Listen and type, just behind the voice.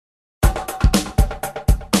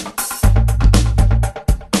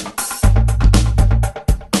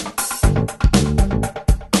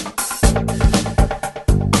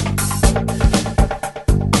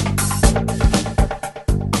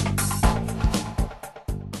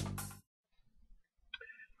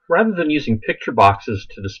rather than using picture boxes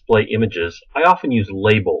to display images, I often use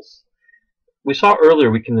labels. We saw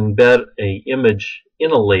earlier we can embed an image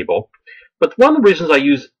in a label, but one of the reasons I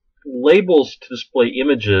use labels to display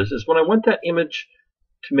images is when I want that image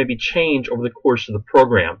to maybe change over the course of the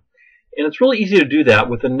program. And it's really easy to do that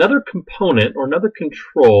with another component or another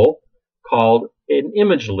control called an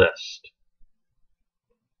ImageList.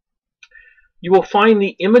 You will find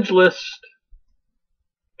the ImageList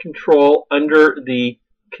control under the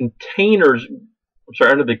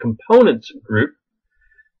under the components group.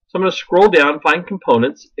 So I'm going to scroll down, find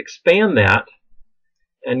components, expand that,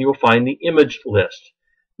 and you'll find the image list.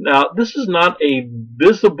 Now, this is not a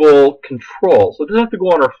visible control, so it doesn't have to go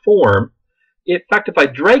on our form. In fact, if I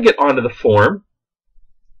drag it onto the form,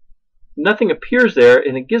 nothing appears there,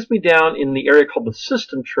 and it gives me down in the area called the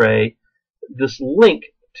system tray this link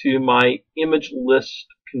to my image list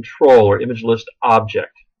control or image list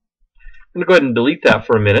object. I'm going to go ahead and delete that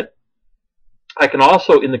for a minute. I can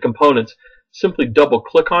also, in the components, simply double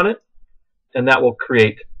click on it, and that will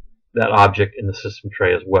create that object in the system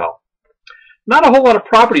tray as well. Not a whole lot of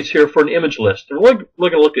properties here for an image list. And we're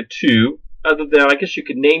going to look at two, other than I guess you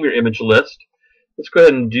could name your image list. Let's go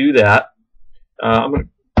ahead and do that. I'm going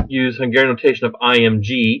to use Hungarian notation of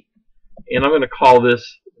IMG, and I'm going to call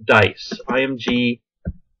this dice. IMG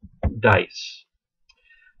dice.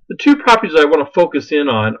 The two properties I want to focus in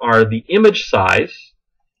on are the image size.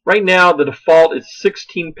 Right now, the default is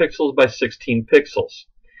 16 pixels by 16 pixels.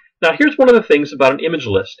 Now, here's one of the things about an image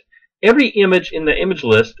list. Every image in the image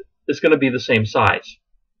list is going to be the same size.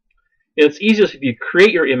 And it's easiest if you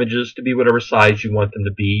create your images to be whatever size you want them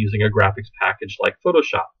to be using a graphics package like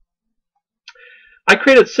Photoshop. I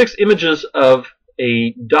created 6 images of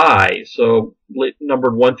a die, so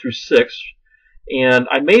numbered 1 through 6, and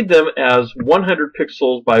I made them as 100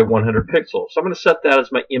 pixels by 100 pixels. So I'm going to set that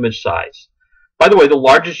as my image size. By the way, the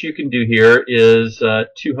largest you can do here is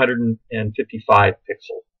 255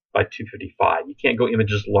 pixels by 255. You can't go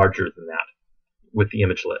images larger than that with the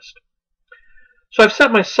image list. So I've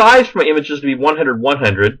set my size for my images to be 100,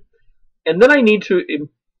 100, and then I need to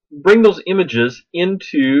bring those images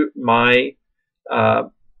into my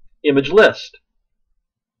image list.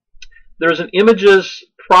 There's an images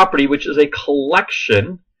property which is a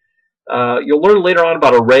collection. You'll learn later on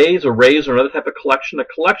about arrays. Arrays are another type of collection. A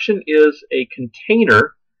collection is a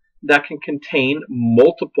container that can contain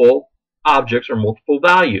multiple objects or multiple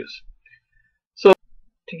values. So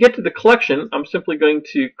to get to the collection, I'm simply going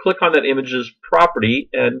to click on that images property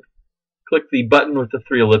and click the button with the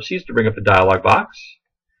 3 ellipses to bring up a dialog box.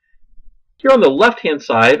 Here on the left-hand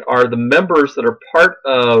side are the members that are part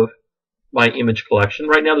of my image collection.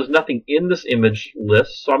 Right now there's nothing in this image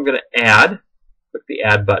list, so I'm going to add. Click the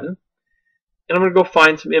add button. And I'm going to go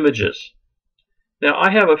find some images. Now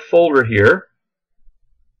I have a folder here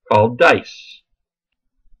called Dice.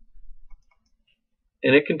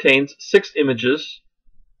 And it contains 6 images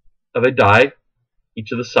of a die,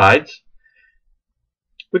 each of the sides.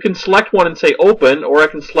 We can select one and say open, or I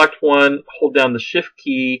can select one, hold down the shift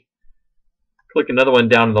key, click another one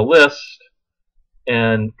down in the list,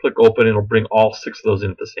 and click open, and it'll bring all 6 of those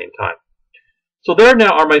in at the same time. So there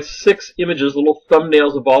now are my 6 images, little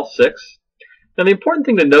thumbnails of all 6. Now the important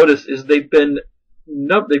thing to notice is they've given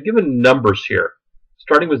numbers here,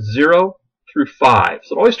 starting with 0 through 5.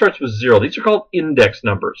 So it always starts with 0. These are called index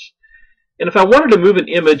numbers. And if I wanted to move an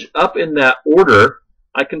image up in that order,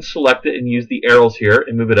 I can select it and use the arrows here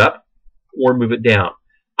and move it up or move it down.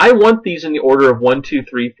 I want these in the order of 1, 2,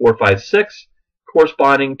 3, 4, 5, 6,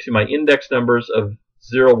 corresponding to my index numbers of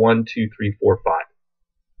 0, 1, 2, 3, 4, 5.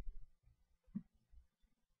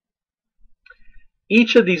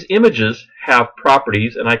 Each of these images have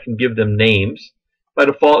properties, and I can give them names. By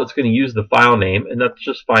default, it's going to use the file name, and that's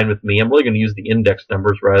just fine with me. I'm really going to use the index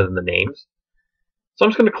numbers rather than the names. So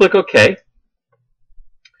I'm just going to click OK.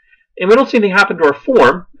 And we don't see anything happen to our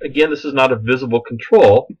form. Again, this is not a visible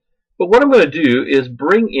control. But what I'm going to do is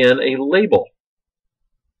bring in a label.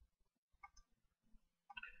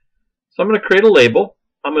 So I'm going to create a label.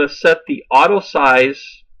 I'm going to set the auto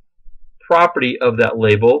size property of that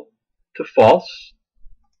label to false.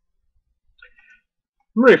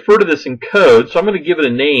 I'm going to refer to this in code, so I'm going to give it a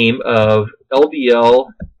name of LVL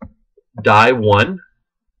die 1.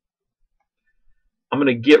 I'm going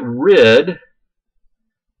to get rid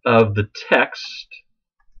of the text,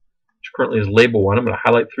 which currently is label 1. I'm going to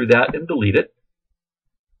highlight through that and delete it.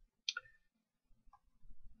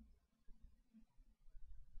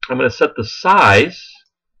 I'm going to set the size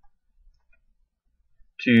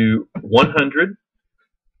to 100,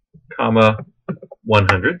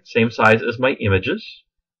 100, same size as my images.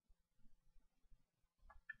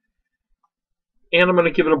 and I'm going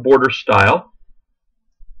to give it a border style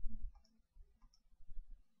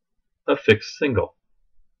of fixed single.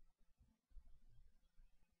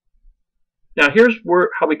 Now here's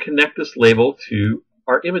how we connect this label to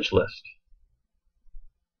our image list.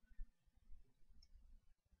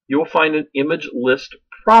 You will find an image list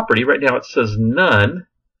property. Right now it says none.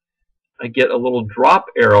 I get a little drop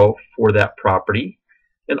arrow for that property,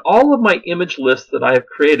 and all of my image lists that I have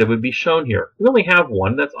created would be shown here. We only have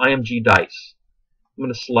one, that's IMG Dice. I'm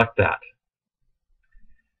going to select that.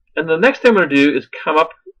 And the next thing I'm going to do is come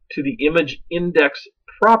up to the image index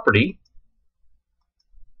property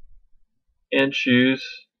and choose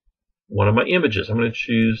one of my images. I'm going to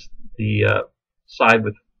choose the side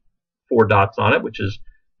with 4 dots on it, which is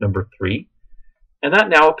number 3. And that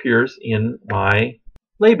now appears in my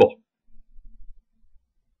label.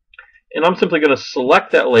 And I'm simply going to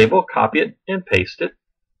select that label, copy it, and paste it.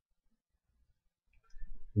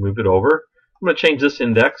 Move it over. I'm going to change this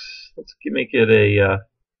index. Let's make it a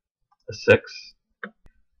 6.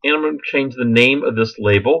 And I'm going to change the name of this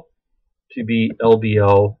label to be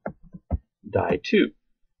LBL Die 2.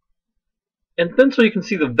 And then so you can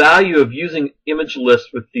see the value of using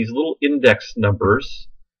ImageList with these little index numbers,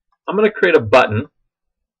 I'm going to create a button.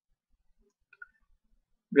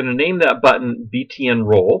 I'm going to name that button BTN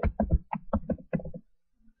Roll.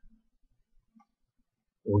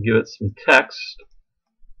 We'll give it some text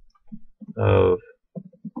of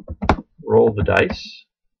roll the dice.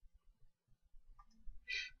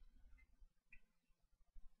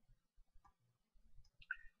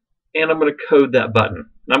 And I'm going to code that button.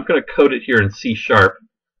 And I'm going to code it here in C#. I'm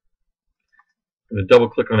going to double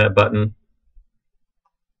click on that button.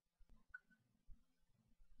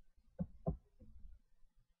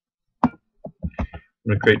 I'm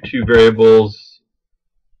going to create 2 variables,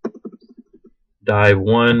 die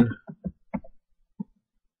 1,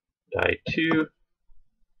 die 2.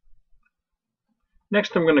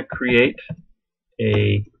 Next I'm going to create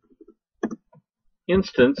a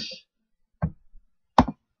instance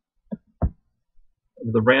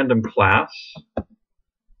of the random class.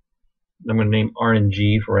 I'm going to name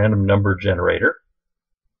RNG for random number generator.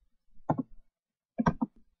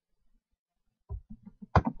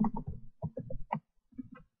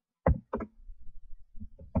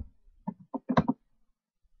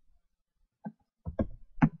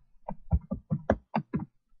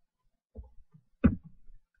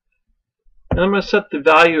 And I'm going to set the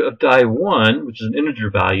value of die 1, which is an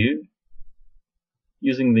integer value,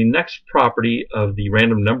 using the next property of the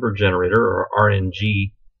random number generator, or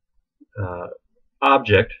RNG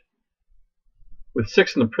object, with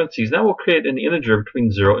 6 in the parentheses. That will create an integer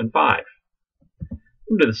between 0 and 5.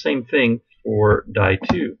 We'll do the same thing for die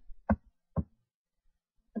 2.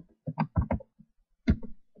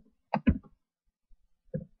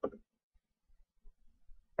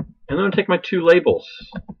 And I'm going to take my 2 labels.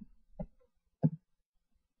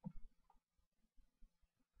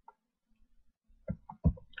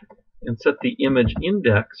 And set the image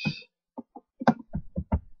index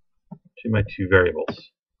to my 2 variables.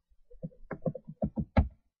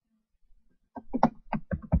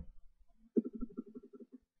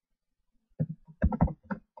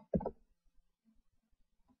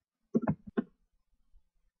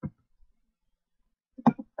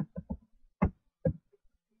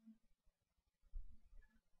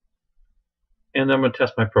 And then I'm going to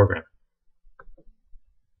test my program.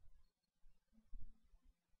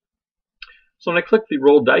 So when I click the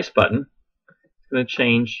Roll Dice button, it's going to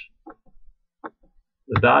change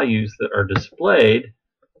the values that are displayed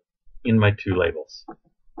in my 2 labels.